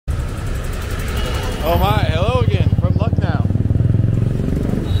Oh my, hello again from Lucknow.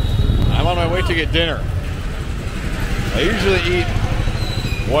 I'm on my way to get dinner. I usually eat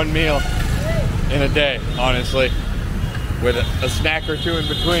one meal in a day, honestly, with a snack or two in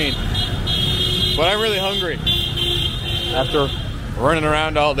between. But I'm really hungry after running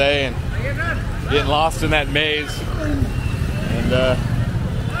around all day and getting lost in that maze. And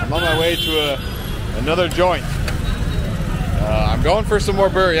I'm on my way to another joint. I'm going for some more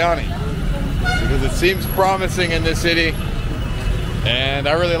biryani because it seems promising in this city and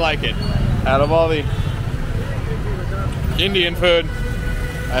I really like it. Out of all the Indian food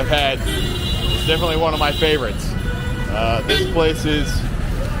I've had, it's definitely one of my favorites. This place is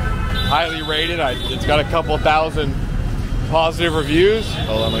highly rated. It's got a couple thousand positive reviews.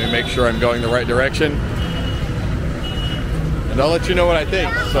 Hold on, let me make sure I'm going the right direction. And I'll let you know what I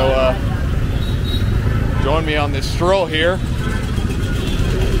think. So join me on this stroll here.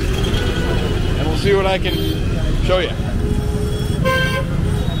 And we'll see what I can show you.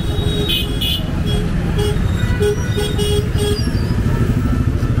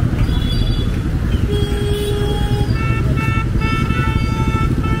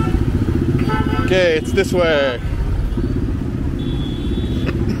 Okay, it's this way.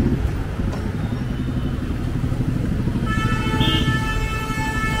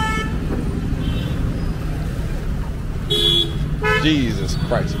 Jesus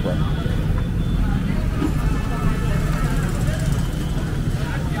Christ, bro.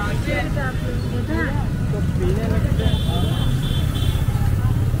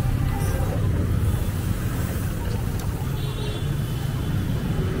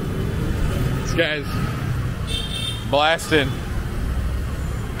 This guy's blasting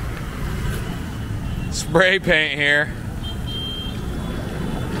spray paint here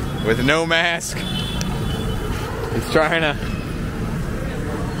with no mask. He's trying to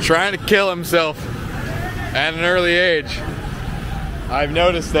kill himself at an early age. I've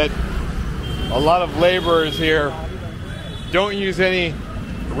noticed that a lot of laborers here don't use any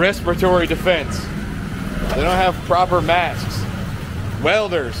respiratory defense. They don't have proper masks.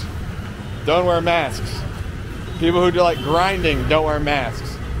 Welders don't wear masks. People who do like grinding don't wear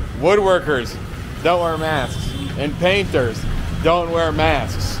masks. Woodworkers don't wear masks. And painters don't wear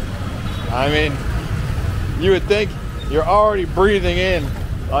masks. I mean, you would think you're already breathing in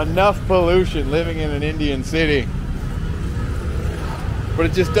enough pollution living in an Indian city. But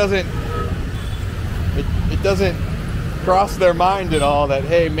it just doesn't, it doesn't cross their mind at all that,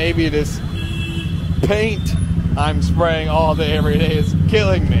 hey, maybe this paint I'm spraying all day, every day is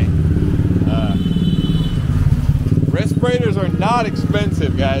killing me. Respirators are not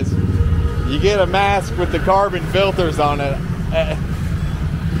expensive, guys. You get a mask with the carbon filters on it.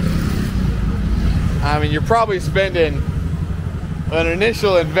 I mean, you're probably spending an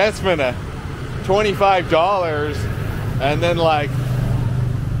initial investment of $25 and then like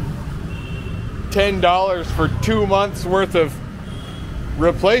 $10 for 2 months worth of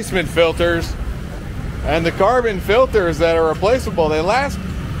replacement filters. And the carbon filters that are replaceable, they last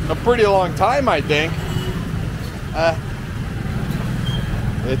a pretty long time, I think.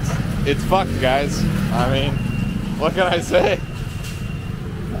 It's fucked, guys. I mean, what can I say?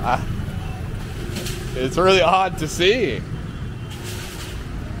 It's really odd to see.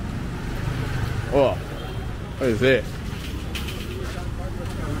 Oh, what is it?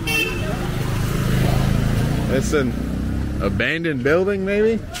 It's an abandoned building,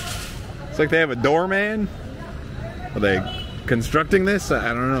 maybe? It's like they have a doorman. Are they constructing this?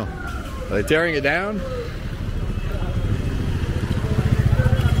 I don't know. Are they tearing it down?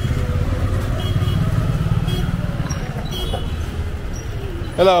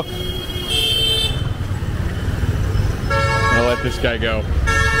 Hello. I'll let this guy go.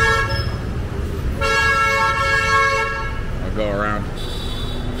 I'll go around.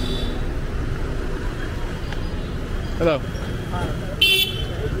 Hello.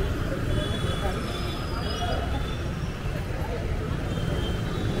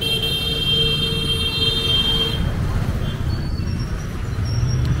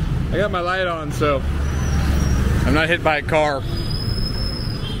 I got my light on, so I'm not hit by a car.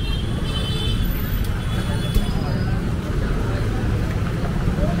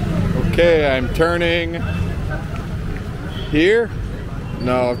 Okay, I'm turning here.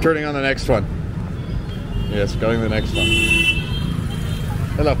 No, I'm turning on the next one. Yes, going to the next one.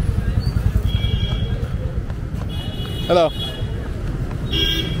 Hello. Hello.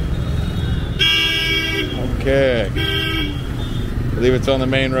 Okay. I believe it's on the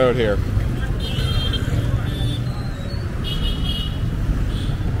main road here.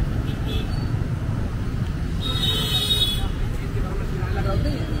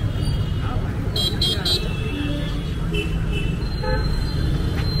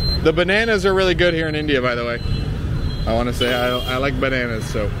 The bananas are really good here in India, by the way. I want to say I like bananas,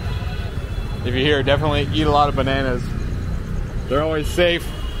 so if you're here, definitely eat a lot of bananas. They're always safe,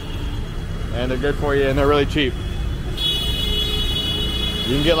 and they're good for you, and they're really cheap.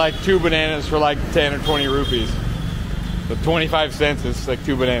 You can get like 2 bananas for like 10 or 20 rupees. So 25 cents is like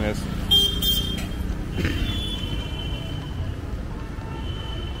 2 bananas.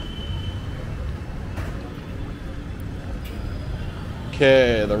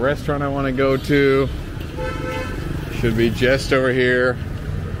 Okay, the restaurant I want to go to should be just over here.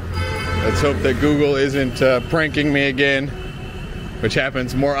 Let's hope that Google isn't pranking me again, which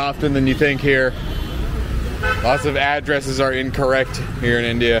happens more often than you think here. Lots of addresses are incorrect here in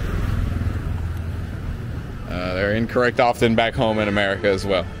India. They're incorrect often back home in America as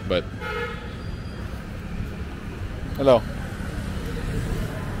well, but... Hello.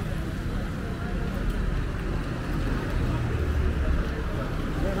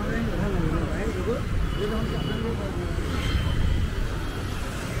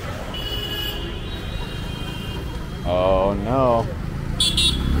 Oh no.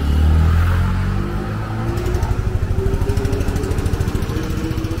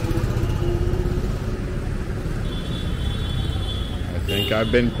 I think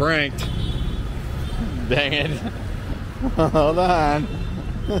I've been pranked. Dang it. Hold on.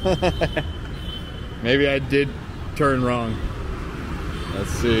 Maybe I did turn wrong.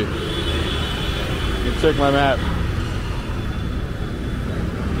 Let's see. Let me check my map.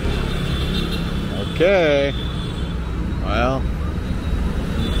 Okay. Well,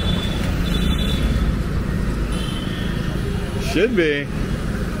 should be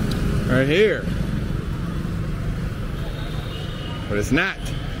right here, but it's not.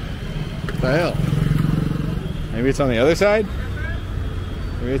 What the hell? Maybe it's on the other side?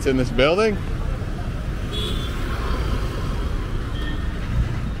 Maybe it's in this building?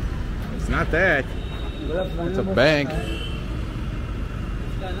 It's not that. It's a bank.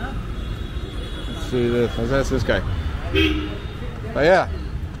 Let's see this. Let's ask this guy. भैया,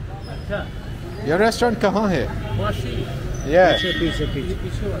 your restaurant कहाँ है? Yeah.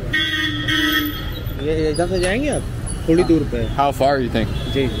 ये इधर से जाएंगे आप? थोड़ी दूर पे. How far you think?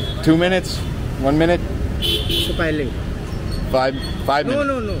 Ji. 2 minutes? 1 minute? तो पहले. 5 minutes.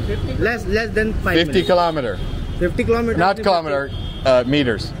 No. Less than 5 50 minutes. kilometer. 50 kilometers. Not kilometer.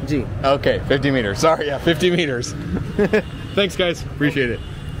 Meters. Ji. Okay, 50 meters. Sorry, yeah, 50 meters. Thanks, guys. Appreciate it.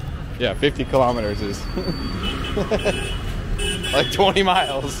 Yeah, 50 kilometers is like 20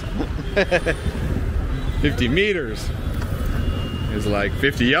 miles. 50 meters is like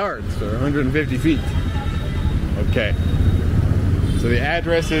 50 yards or 150 feet. Okay. So the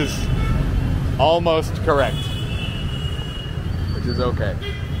address is almost correct, which is okay.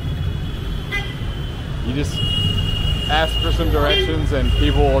 You just ask for some directions and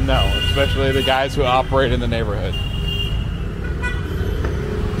people will know, especially the guys who operate in the neighborhood.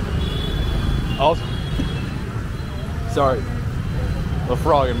 Also, sorry, a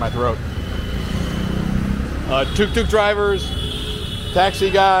frog in my throat. Tuk-tuk drivers, taxi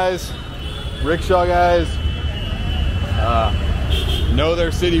guys, rickshaw guys know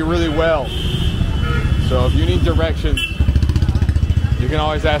their city really well. So if you need directions, you can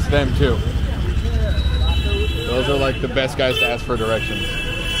always ask them too. Those are like the best guys to ask for directions.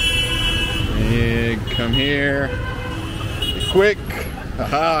 And come here. Be quick.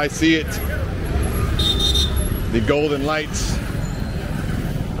 Aha, I see it. The golden lights.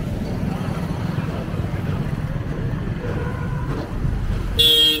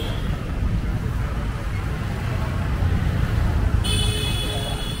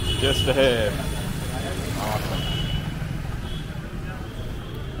 Just ahead. Awesome.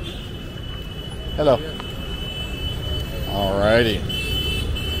 Hello. Alrighty.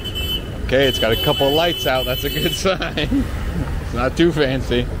 Okay, it's got a couple of lights out. That's a good sign. It's not too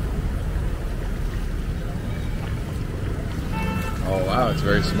fancy. Oh wow, it's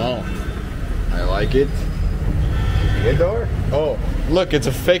very small. I like it. Good door? Oh, look, it's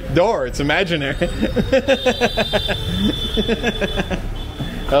a fake door. It's imaginary.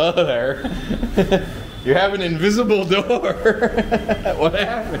 Hello there. You have an invisible door. What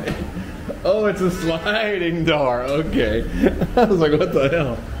happened? Oh, it's a sliding door. Okay. I was like, what the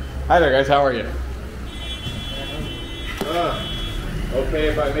hell? Hi there, guys. How are you? Okay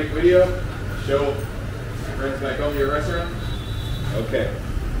if I make video? Show my friends back home your restaurant? Okay.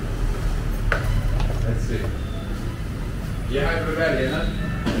 Let's see. Yeah, Hydrabadi, huh?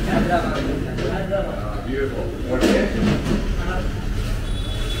 Beautiful. What is it?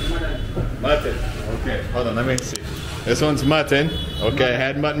 Mutton. Okay, hold on, let me see. This one's mutton. Okay, I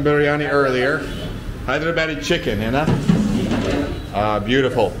had mutton biryani earlier. Hydrabadi chicken, you know?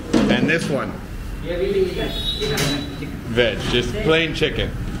 Beautiful. And this one? Veg, just plain chicken.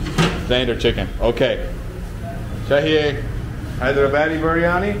 Standard chicken. Okay. Chahiye Hydrabadi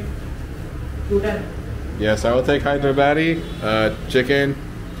biryani? Yes, I will take Hydrabadi. Chicken.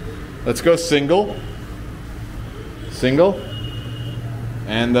 Let's go single. Single.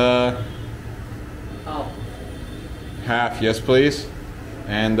 And half, yes please.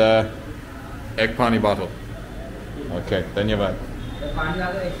 And egg pani bottle. Okay, dhanyavad.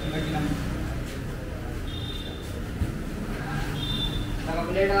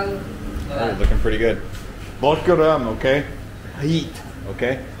 Oh, looking pretty good. Vodka rum, okay? Heat,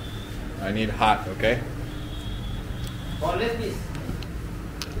 okay? I need hot, okay? Boneless piece.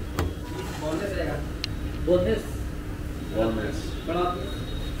 Boneless रहेगा. Boneless. Boneless. बड़ा.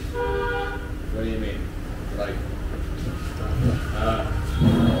 What do you mean? Like,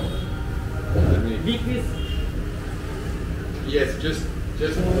 Big piece. yes, just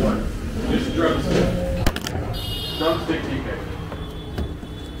one. Just drumstick. Drumstick TK.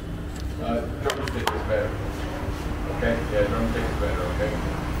 Drumstick is better. Okay? Yeah, drumstick is better, okay?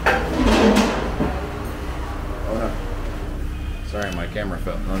 Oh no. Sorry, my camera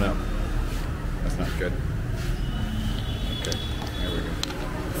fell. Oh no. That's not good. Okay, there we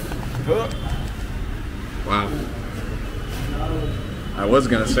go. Wow. I was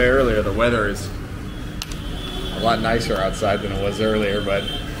gonna say earlier the weather is a lot nicer outside than it was earlier, but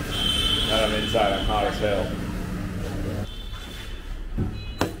now I'm inside, I'm hot as hell.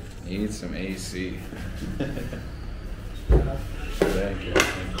 Need some AC. Thank you.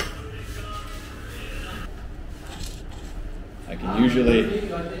 I can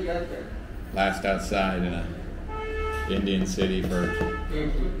usually last outside in a Indian city for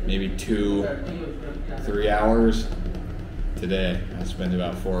maybe 2-3 hours. Today I spent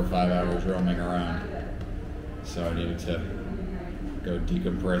about 4 or 5 hours roaming around, so I needed to go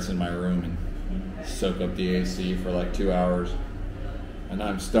decompress in my room and soak up the AC for like 2 hours, and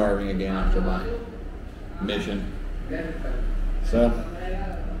I'm starving again after my mission. So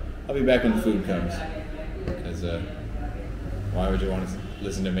I'll be back when the food comes, because why would you want to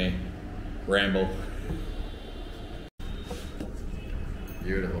listen to me ramble?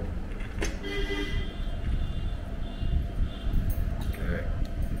 Beautiful. Okay.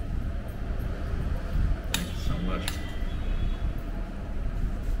 Thank you so much.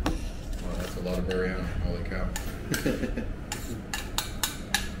 Wow, that's a lot of biryani. Holy cow.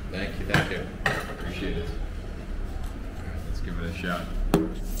 Thank you, thank you. Appreciate it. Alright, let's give it a shot.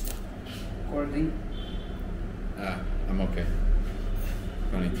 Cold drink. I'm okay.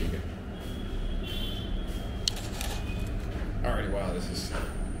 Funny ticket. Alrighty, wow, this is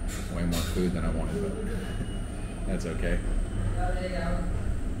way more food than I wanted, but that's okay.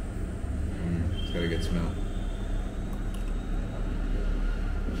 It's got a good smell.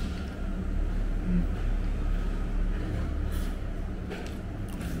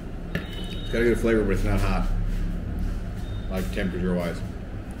 It's got a good flavor, but it's not hot. Like temperature-wise.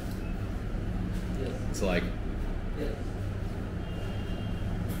 It's like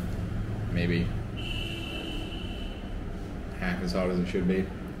maybe half as hot as it should be.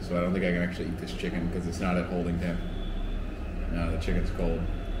 So I don't think I can actually eat this chicken because it's not at holding temp. No, the chicken's cold.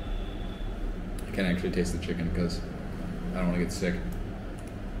 I can't actually taste the chicken because I don't want to get sick.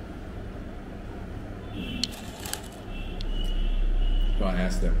 So I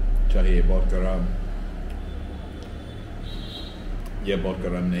asked them, chahiye vodka rum? Yeah, vodka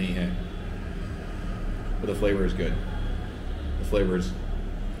rum nahi hai. But the flavor is good. The flavor is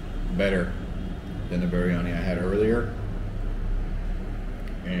better than the biryani I had earlier.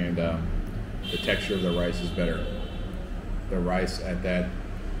 And the texture of the rice is better. The rice at that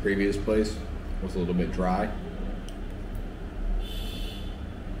previous place was a little bit dry.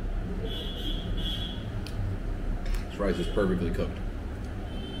 This rice is perfectly cooked.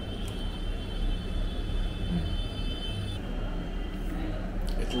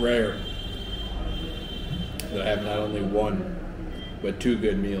 It's rare that I have not only one, but 2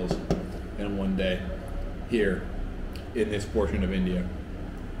 good meals in one day here in this portion of India.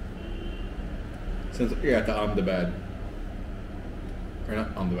 Since I got to Ahmedabad, or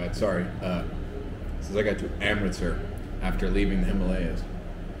not Ahmedabad, sorry, since I got to Amritsar after leaving the Himalayas,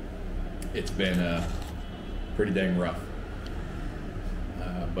 it's been pretty dang rough.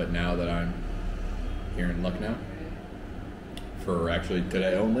 But now that I'm here in Lucknow, for actually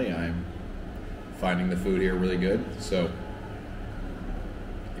today only, I'm finding the food here really good. So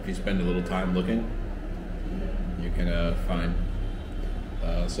if you spend a little time looking, you can find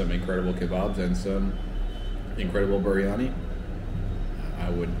some incredible kebabs and some incredible biryani. I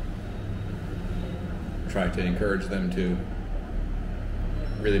would try to encourage them to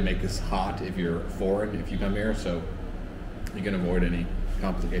really make this hot if you're foreign, if you come here, so you can avoid any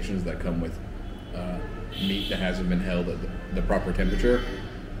complications that come with meat that hasn't been held at the proper temperature.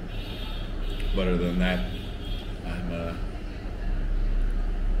 But other than that, I'm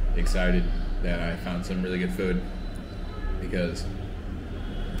excited that I found some really good food, because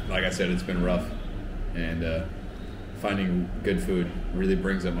like I said, it's been rough, and finding good food really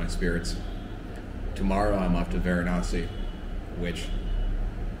brings up my spirits. Tomorrow I'm off to Varanasi, which,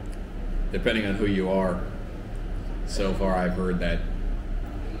 depending on who you are, so far I've heard that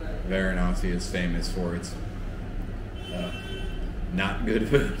Varanasi is famous for its not good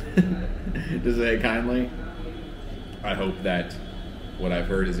food, to say it kindly. I hope that what I've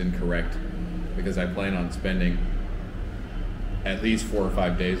heard is incorrect, because I plan on spending at least 4 or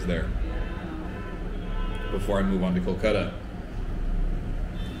 5 days there before I move on to Kolkata.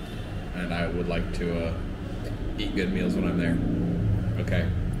 And I would like to eat good meals when I'm there. Okay,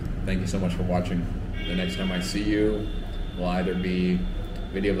 thank you so much for watching. The next time I see you will either be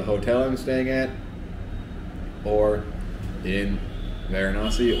a video of the hotel I'm staying at, or in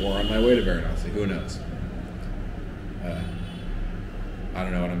Varanasi, or on my way to Varanasi. Who knows? I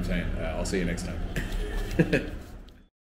don't know what I'm saying. I'll see you next time.